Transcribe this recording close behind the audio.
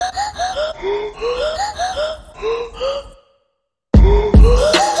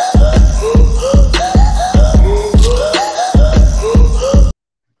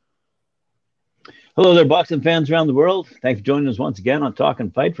Hello there, boxing fans around the world. Thanks for joining us once again on Talk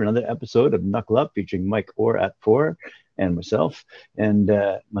and Fight for another episode of Knuckle Up featuring Mike Orr at four and myself. And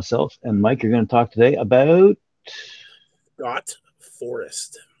Mike are going to talk today about Scott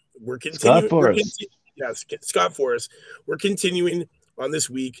Forrest. We're Scott continuing. Forrest. Yes, Scott Forrest. We're continuing on this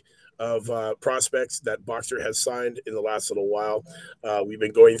week of prospects that Boxer has signed in the last little while. We've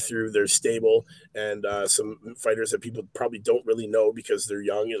been going through their stable and some fighters that people probably don't really know because they're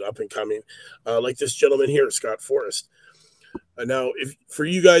young and up and coming, like this gentleman here, Scott Forrest. Now, if for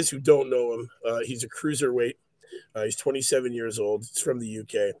you guys who don't know him, he's a cruiserweight. He's 27 years old. He's from the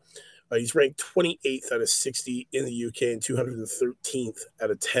UK. He's ranked 28th out of 60 in the UK and 213th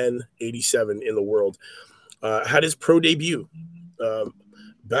out of 1087 in the world. Had his pro debut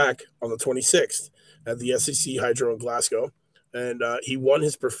back on the 26th at the SEC Hydro in Glasgow, and he won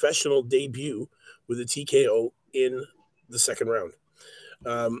his professional debut with a TKO in the second round.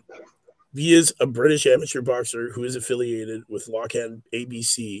 He is a British amateur boxer who is affiliated with Lockhand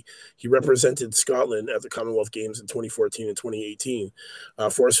ABC. He represented Scotland at the Commonwealth Games in 2014 and 2018.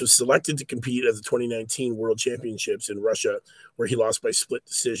 Forrest was selected to compete at the 2019 World Championships in Russia, where he lost by split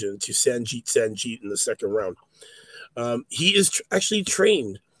decision to Sanjeet in the second round. He is actually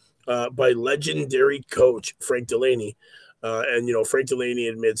trained by legendary coach Frank Delaney. Frank Delaney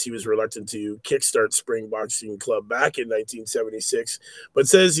admits he was reluctant to kickstart Spring Boxing Club back in 1976, but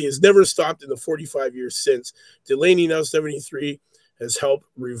says he has never stopped in the 45 years since. Delaney, now 73, has helped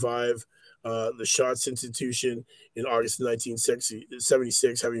revive the Shots Institution in August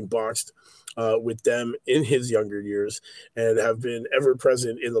 1976, having boxed with them in his younger years and have been ever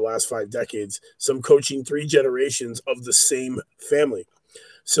present in the last 5 decades, some coaching 3 generations of the same family.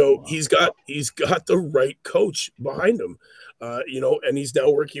 So he's got the right coach behind him, and he's now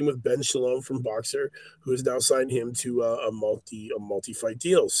working with Ben Shalom from Boxer, who has now signed him to a multi-fight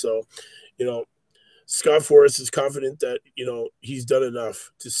deal. So, Scott Forrest is confident that he's done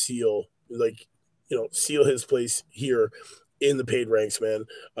enough to seal his place here in the paid ranks. Man,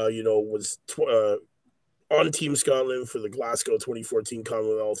 was on Team Scotland for the Glasgow 2014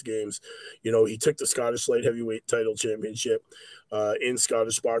 Commonwealth Games. He took the Scottish Light Heavyweight Title Championship in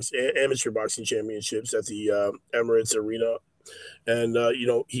Scottish Amateur Boxing Championships at the Emirates Arena. And,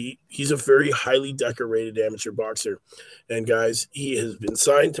 he's a very highly decorated amateur boxer. And, guys, he has been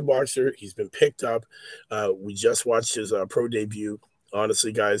signed to Boxer. He's been picked up. We just watched his pro debut.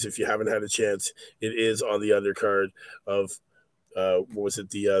 Honestly, guys, if you haven't had a chance, it is on the undercard of, what was it,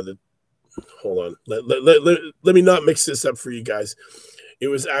 the hold on. Let me not mix this up for you guys. It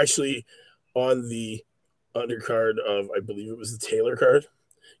was actually on the undercard of, I believe it was the Taylor card.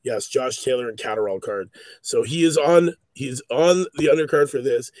 Yes, Josh Taylor and Catterall card. So he's on the undercard for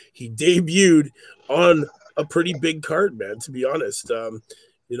this. He debuted on a pretty big card, man, to be honest. Not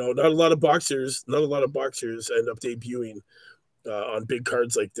a lot of boxers end up debuting on big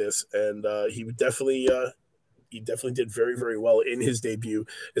cards like this. And he definitely did very, very well in his debut,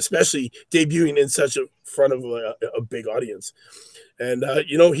 especially debuting in such a front of a big audience. And,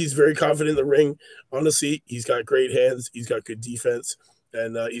 he's very confident in the ring. Honestly, he's got great hands. He's got good defense.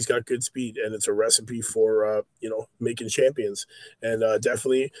 And he's got good speed. And it's a recipe for, making champions. And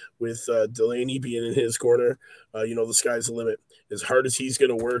definitely with Delaney being in his corner, the sky's the limit. As hard as he's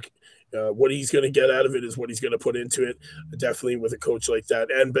going to work, what he's going to get out of it is what he's going to put into it. Definitely with a coach like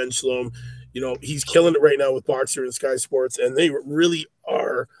that. And Ben Shalom, he's killing it right now with Boxer and Sky Sports. And they really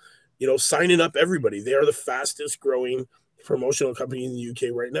are, signing up everybody. They are the fastest growing promotional company in the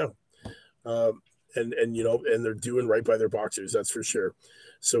UK right now. And they're doing right by their boxers. That's for sure.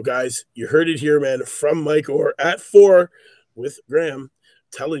 So, guys, you heard it here, man, from Mike Orr at 4 with Graham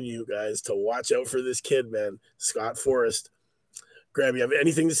telling you guys to watch out for this kid, man, Scott Forrest. Graham, you have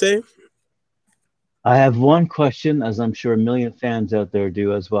anything to say? I have one question, as I'm sure a million fans out there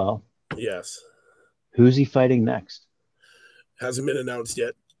do as well. Yes. Who's he fighting next? Hasn't been announced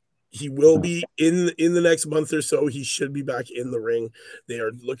yet. He will be in the next month or so. He should be back in the ring. They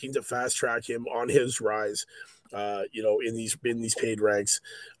are looking to fast track him on his rise. In these paid ranks.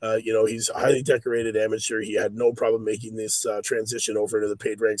 He's a highly decorated amateur. He had no problem making this transition over to the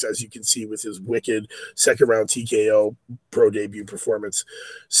paid ranks, as you can see with his wicked second round TKO pro debut performance.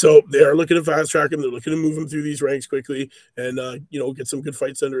 So they are looking to fast track him. They're looking to move him through these ranks quickly and, get some good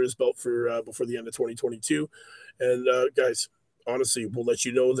fights under his belt for before the end of 2022. And guys, honestly, we'll let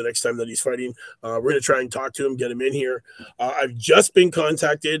you know the next time that he's fighting. We're going to try and talk to him, get him in here. I've just been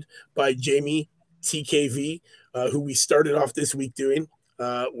contacted by Jamie TKV, who we started off this week doing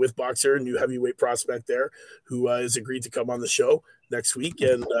with Boxer, new heavyweight prospect there, who has agreed to come on the show next week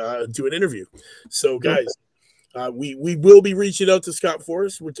and do an interview. So, guys, We will be reaching out to Scott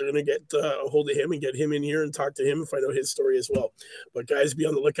Forrest. We're going to get a hold of him and get him in here and talk to him and find out his story as well. But guys, be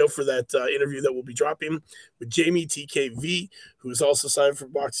on the lookout for that interview that we'll be dropping with Jamie TKV, who's also signed for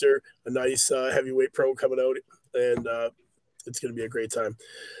Boxer, a nice heavyweight pro coming out, and it's going to be a great time.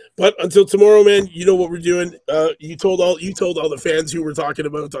 But until tomorrow, man, you know what we're doing. You told all the fans who we're talking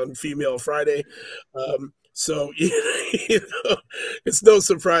about on Female Friday. So it's no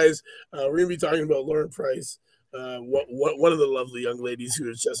surprise. We're gonna be talking about Lauren Price, one of the lovely young ladies who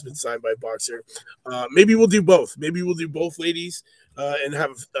has just been signed by Boxer. Maybe we'll do both. Maybe we'll do both ladies and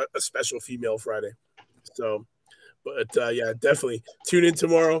have a special Female Friday. So, but yeah, definitely tune in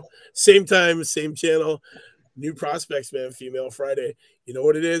tomorrow, same time, same channel. New prospects, man. Female Friday. You know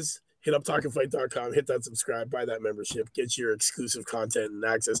what it is? Hit up talkandfight.com, hit that subscribe, buy that membership, get your exclusive content and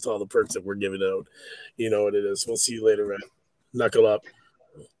access to all the perks that we're giving out. You know what it is. We'll see you later, man. Knuckle up.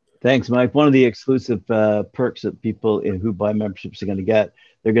 Thanks, Mike. One of the exclusive perks that people who buy memberships are going to get,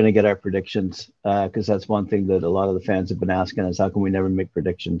 they're going to get our predictions, because that's one thing that a lot of the fans have been asking us, how can we never make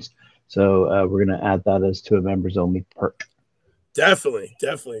predictions? So we're going to add that as to a members-only perk. Definitely.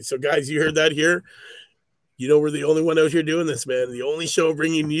 So, guys, you heard that here. You know, we're the only one out here doing this, man. The only show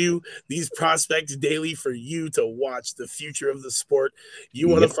bringing you these prospects daily for you to watch the future of the sport. You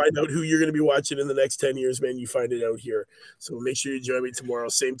want to find out who you're going to be watching in the next 10 years, man. You find it out here. So make sure you join me tomorrow.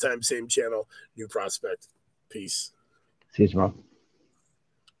 Same time, same channel. New prospect. Peace. See you tomorrow.